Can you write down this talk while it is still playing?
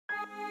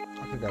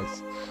Okay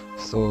guys,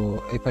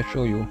 so if I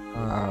show you,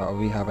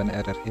 we have an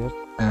error here,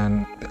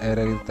 and the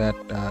error is that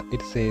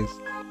it says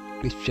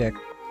please check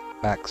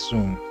back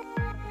soon.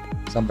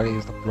 Somebody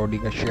is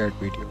uploading a shared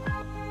video.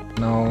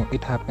 Now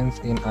it happens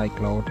in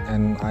iCloud,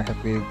 and I have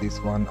faced this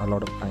one a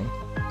lot of time.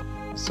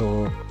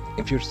 So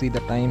if you see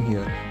the time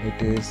here,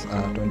 it is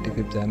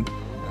 25th Jan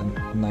and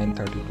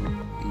 9:32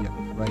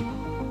 PM,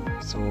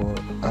 right? So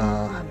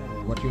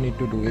what you need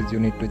to do is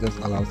you need to just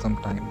allow some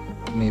time,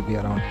 maybe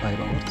around 5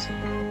 hours,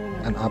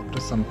 and after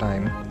some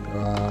time,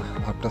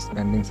 after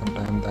spending some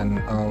time,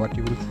 then what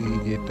you will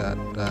see is that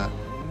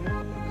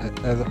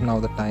as of now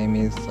the time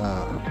is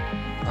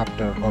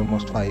after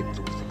almost 5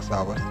 to 6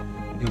 hours.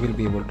 You will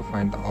be able to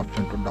find the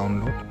option to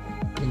download.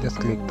 You just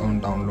click on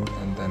download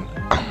and then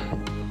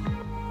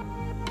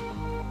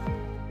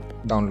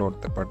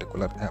download the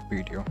particular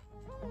video.